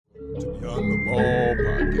On the Ball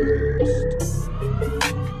Podcast.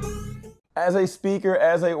 As a speaker,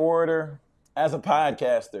 as a orator, as a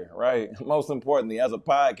podcaster, right? Most importantly, as a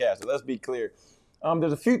podcaster, let's be clear.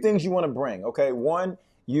 There's a few things you want to bring, okay? One,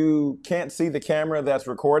 you can't see the camera that's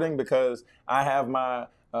recording because I have my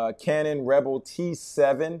Canon Rebel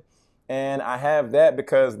T7, and I have that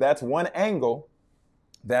because that's one angle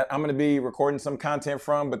that I'm going to be recording some content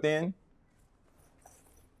from. But then,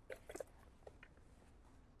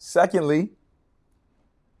 secondly,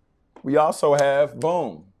 we also have,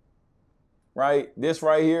 boom, right? This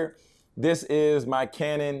right here, this is my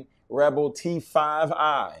Canon Rebel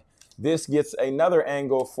T5i. This gets another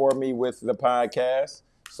angle for me with the podcast.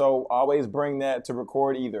 So always bring that to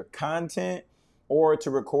record either content or to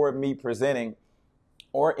record me presenting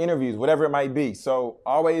or interviews, whatever it might be. So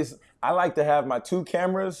always, I like to have my two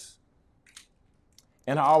cameras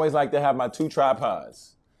and I always like to have my two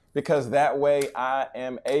tripods because that way I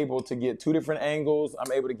am able to get two different angles.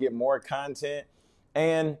 I'm able to get more content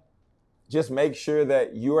and just make sure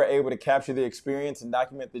that you are able to capture the experience and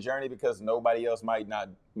document the journey because nobody else might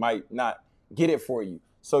not get it for you.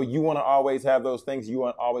 So you want to always have those things. You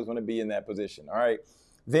always want to be in that position. All right.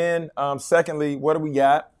 Then, secondly, what do we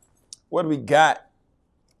got? What do we got?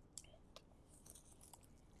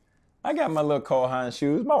 I got my little Cole Haan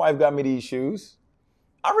shoes. My wife got me these shoes.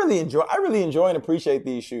 I really enjoy and appreciate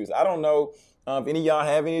these shoes. I don't know if any of y'all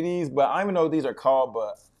have any of these, but I don't even know what these are called,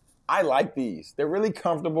 but I like these. They're really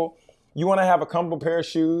comfortable. You want to have a comfortable pair of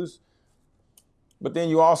shoes, but then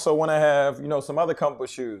you also want to have, some other comfortable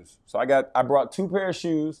shoes. So I brought two pair of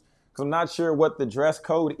shoes because I'm not sure what the dress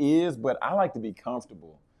code is, but I like to be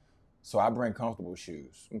comfortable. So I bring comfortable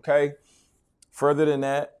shoes, okay? Further than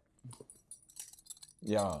that,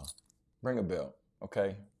 y'all, bring a belt,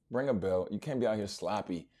 okay? Bring a belt. You can't be out here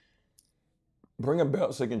sloppy. Bring a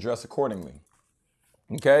belt so you can dress accordingly,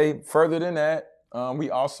 okay? Further than that, we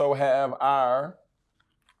also have our,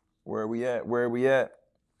 where are we at?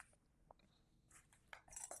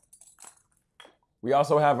 We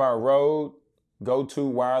also have our Rode go-to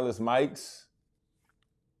wireless mics.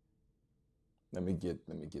 Let me get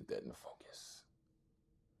that into focus.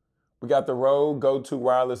 We got the Rode go-to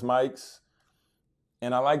wireless mics.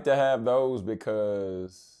 And I like to have those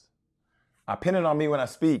because I pin it on me when I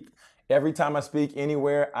speak. Every time I speak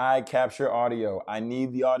anywhere, I capture audio. I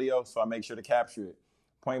need the audio, so I make sure to capture it.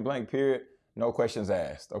 Point blank, period. No questions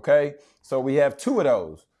asked, okay? So we have two of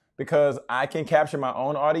those because I can capture my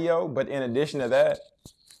own audio, but in addition to that,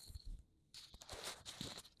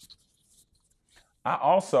 I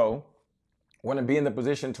also want to be in the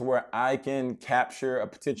position to where I can capture a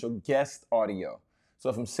potential guest audio. So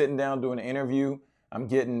if I'm sitting down doing an interview, I'm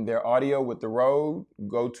getting their audio with the Rode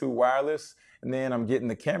go-to wireless, and then I'm getting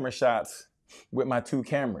the camera shots with my two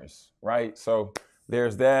cameras, right? So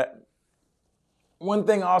there's that. One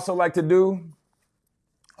thing I also like to do,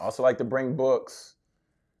 I also like to bring books.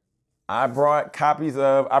 I brought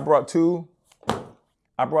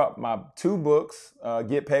my two books,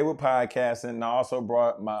 Get Paid with Podcasting, and I also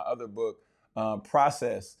brought my other book,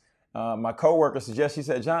 Process. My coworker suggested, she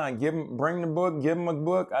said, John, bring the book, give him a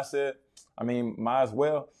book. I said, might as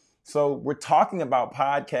well. So we're talking about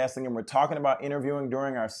podcasting and we're talking about interviewing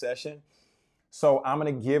during our session. So I'm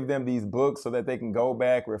going to give them these books so that they can go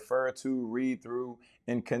back, refer to, read through,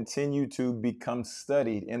 and continue to become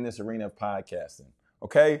studied in this arena of podcasting.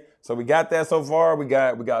 Okay, so we got that so far. We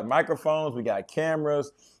got microphones, we got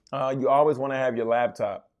cameras. You always want to have your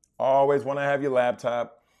laptop. Always want to have your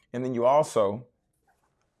laptop. And then you want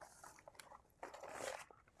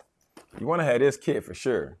to have this kit for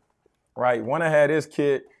sure, right? You want to have this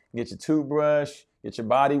kit, get your toothbrush, get your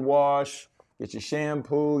body wash, get your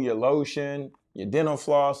shampoo, your lotion, your dental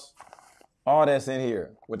floss, all that's in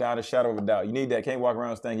here without a shadow of a doubt. You need that. Can't walk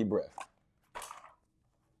around with stanky breath.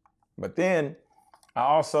 But then I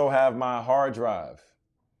also have my hard drive.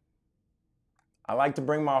 I like to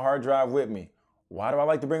bring my hard drive with me. Why do I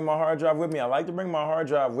like to bring my hard drive with me? I like to bring my hard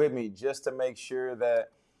drive with me just to make sure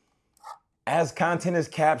that as content is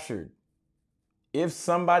captured, if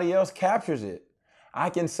somebody else captures it, I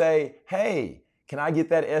can say, hey, can I get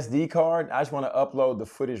that SD card? I just want to upload the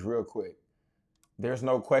footage real quick. There's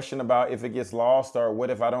no question about if it gets lost or what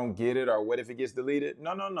if I don't get it or what if it gets deleted.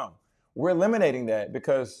 No. We're eliminating that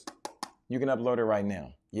because you can upload it right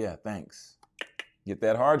now. Yeah, thanks. Get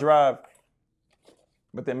that hard drive,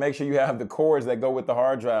 but then make sure you have the cords that go with the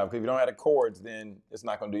hard drive. Because if you don't have the cords, then it's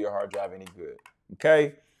not going to do your hard drive any good.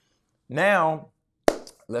 Okay? Now,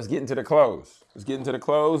 let's get into the close.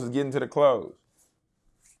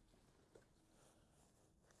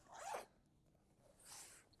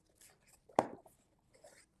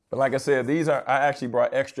 But like I said, I actually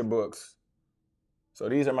brought extra books. So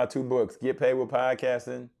these are my 2 books, Get Paid with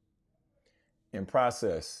Podcasting and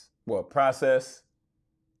Process. Well, Process,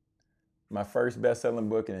 my first best-selling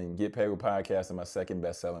book, and Get Paid with Podcasting, my second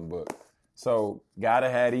best-selling book. So gotta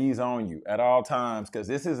have these on you at all times, because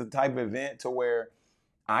this is a type of event to where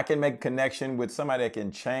I can make a connection with somebody that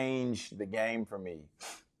can change the game for me.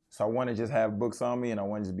 So I want to just have books on me, and I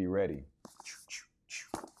want to just be ready.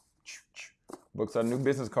 Books are new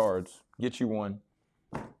business cards. Get you one.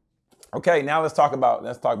 Okay, now let's talk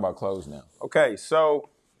about clothes now. Okay, so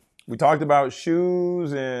we talked about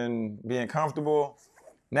shoes and being comfortable.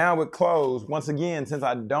 Now with clothes, once again, since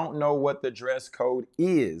I don't know what the dress code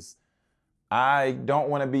is, I don't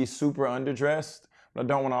want to be super underdressed, but I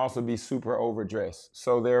don't want to also be super overdressed.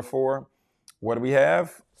 So therefore, what do we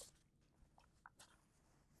have?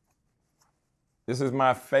 This is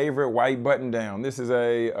my favorite white button down. This is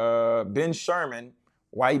a Ben Sherman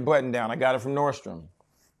white button down. I got it from Nordstrom,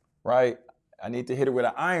 right? I need to hit it with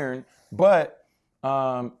an iron, but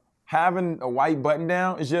having a white button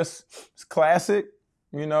down is it's classic.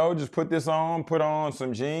 You know, just put this on, put on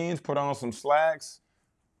some jeans, put on some slacks,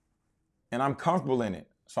 and I'm comfortable in it.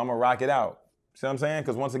 So I'm gonna rock it out. See what I'm saying?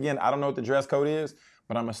 Because once again, I don't know what the dress code is,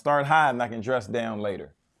 but I'm gonna start high and I can dress down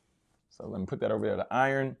later. So let me put that over there to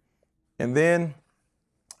iron. And then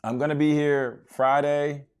I'm gonna be here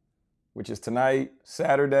Friday, which is tonight,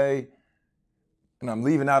 Saturday, and I'm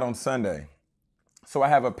leaving out on Sunday. So I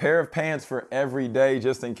have a pair of pants for every day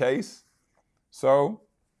just in case. So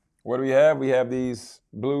what do we have? We have these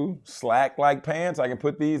blue slack-like pants. I can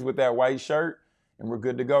put these with that white shirt and we're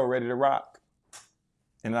good to go, ready to rock.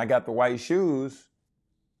 And I got the white shoes.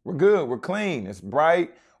 We're good, we're clean, it's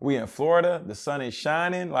bright. We in Florida, the sun is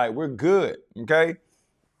shining, like we're good, okay?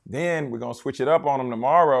 Then we're gonna switch it up on them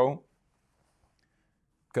tomorrow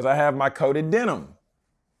because I have my coated denim.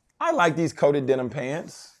 I like these coated denim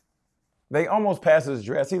pants. They almost pass as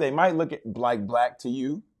dressy. They might look like black to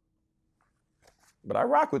you, but I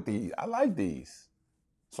rock with these. I like these.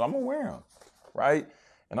 So I'm gonna wear them, right?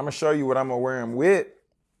 And I'm gonna show you what I'm gonna wear them with.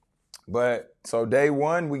 But so day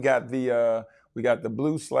 1, we got the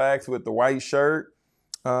blue slacks with the white shirt.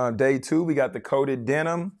 Day 2, we got the coated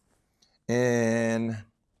denim. And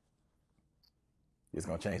it's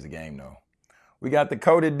gonna change the game though. We got the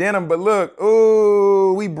coated denim, but look,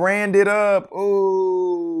 ooh, we branded up.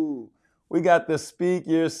 Ooh, we got the Speak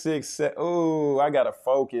Your Success. Ooh, I gotta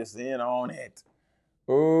focus in on it.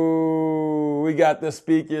 Ooh, we got the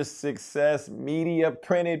Speak Your Success media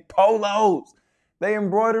printed polos. They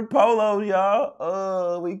embroidered polos, y'all.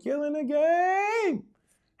 Oh, we killing the game.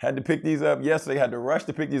 Had to pick these up yesterday. Had to rush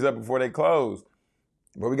to pick these up before they closed.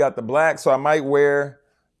 But we got the black, so I might wear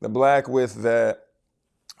the black with that,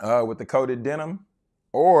 with the coated denim,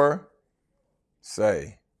 or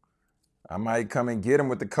say, I might come and get them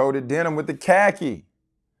with the coated denim with the khaki.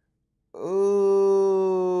 Ooh,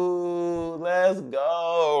 let's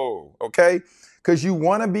go, okay? Because you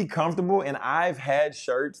want to be comfortable, and I've had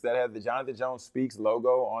shirts that have the Jonathan Jones Speaks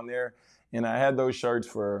logo on there, and I had those shirts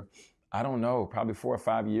for, I don't know, probably 4 or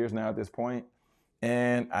 5 years now at this point.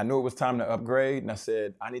 And I knew it was time to upgrade, and I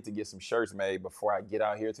said, I need to get some shirts made before I get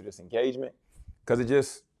out here to this engagement, because it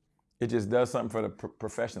just does something for the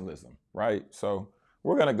professionalism, right? So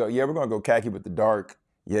we're gonna go khaki with the dark,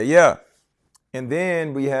 yeah. And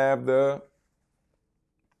then we have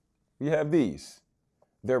these.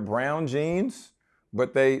 They're brown jeans,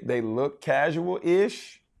 but they look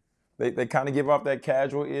casual-ish. They kind of give off that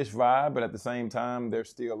casual-ish vibe, but at the same time, they're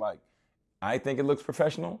still like, I think it looks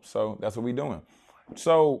professional, so that's what we're doing.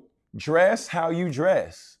 So dress how you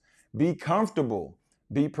dress. Be comfortable,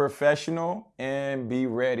 be professional, and be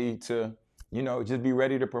ready to, just be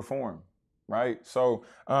ready to perform, right? So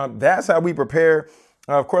that's how we prepare.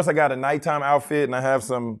 Of course, I got a nighttime outfit, and I have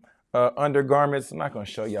some undergarments. I'm not going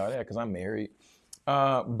to show y'all that because I'm married.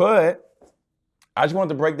 But I just wanted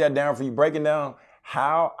to break that down for you, breaking down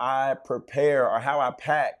how I prepare or how I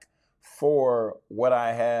pack for what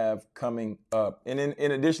I have coming up. And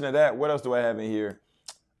in addition to that, what else do I have in here?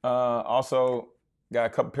 Also got a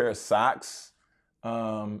couple pair of socks.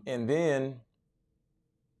 And then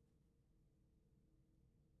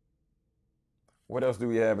what else do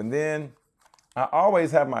we have? And then I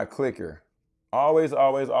always have my clicker. Always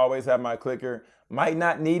have my clicker. Might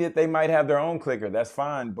not need it. They might have their own clicker. That's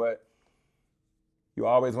fine, but you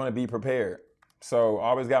always want to be prepared. So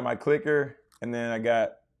always got my clicker, and then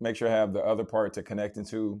make sure I have the other part to connect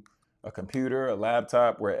into a computer, a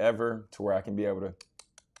laptop, wherever, to where I can be able to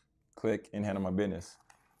click and handle my business.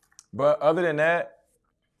 But other than that,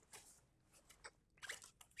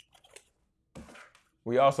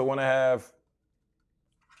 we also want to have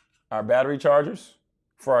our battery chargers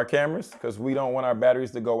for our cameras, because we don't want our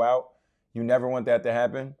batteries to go out. You never want that to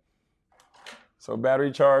happen. So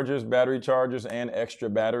battery chargers, and extra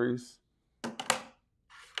batteries.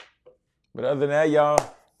 But other than that, y'all,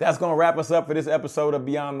 that's going to wrap us up for this episode of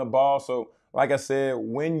Beyond the Ball. So like I said,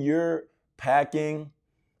 when you're packing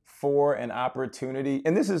for an opportunity,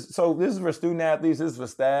 and this is for student athletes, this is for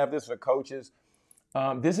staff, this is for coaches.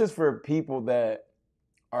 This is for people that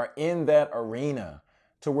are in that arena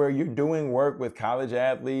to where you're doing work with college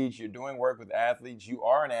athletes, you're doing work with athletes, you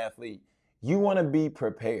are an athlete. You want to be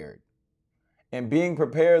prepared. And being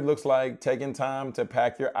prepared looks like taking time to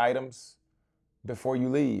pack your items before you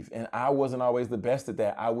leave. And I wasn't always the best at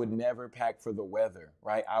that. I would never pack for the weather,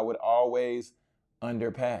 right? I would always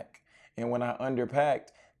underpack. And when I underpacked,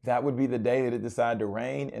 that would be the day that it decided to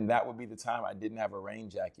rain, and that would be the time I didn't have a rain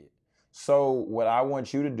jacket. So what I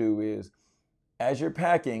want you to do is, as you're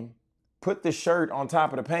packing, put the shirt on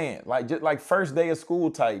top of the pants, just like first day of school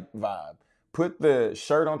type vibe. Put the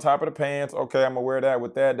shirt on top of the pants. Okay, I'm gonna wear that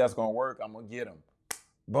with that. That's gonna work. I'm gonna get them.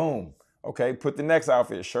 Boom. Okay, put the next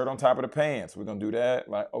outfit, shirt on top of the pants. We're gonna do that.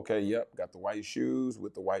 Like, okay, yep, got the white shoes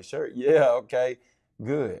with the white shirt. Yeah, okay,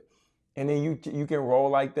 good. And then you can roll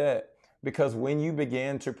like that, because when you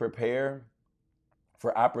begin to prepare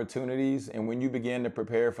for opportunities and when you begin to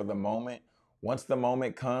prepare for the moment, once the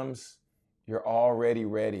moment comes, you're already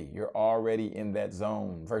ready. You're already in that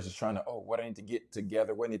zone versus trying to, what I need to get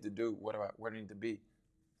together, what I need to do, where do I need to be?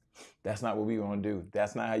 That's not what we want to do.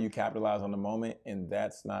 That's not how you capitalize on the moment, and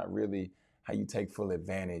that's not really how you take full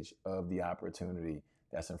advantage of the opportunity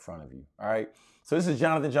that's in front of you. All right. So this is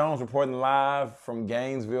Jonathan Jones reporting live from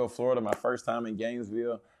Gainesville, Florida. My first time in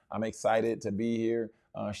Gainesville. I'm excited to be here.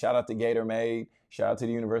 Shout out to Gator Made. Shout out to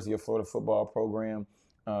the University of Florida football program.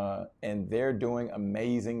 And they're doing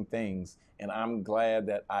amazing things. And I'm glad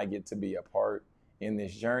that I get to be a part in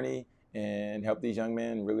this journey and help these young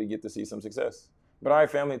men really get to see some success. But all right,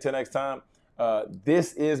 family, until next time,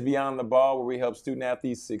 this is Beyond the Ball, where we help student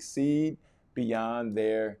athletes succeed beyond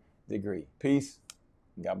their degree. Peace.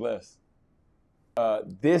 God bless.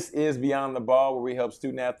 This is Beyond the Ball, where we help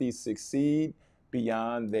student athletes succeed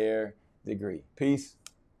beyond their degree. Peace.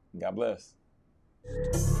 God bless.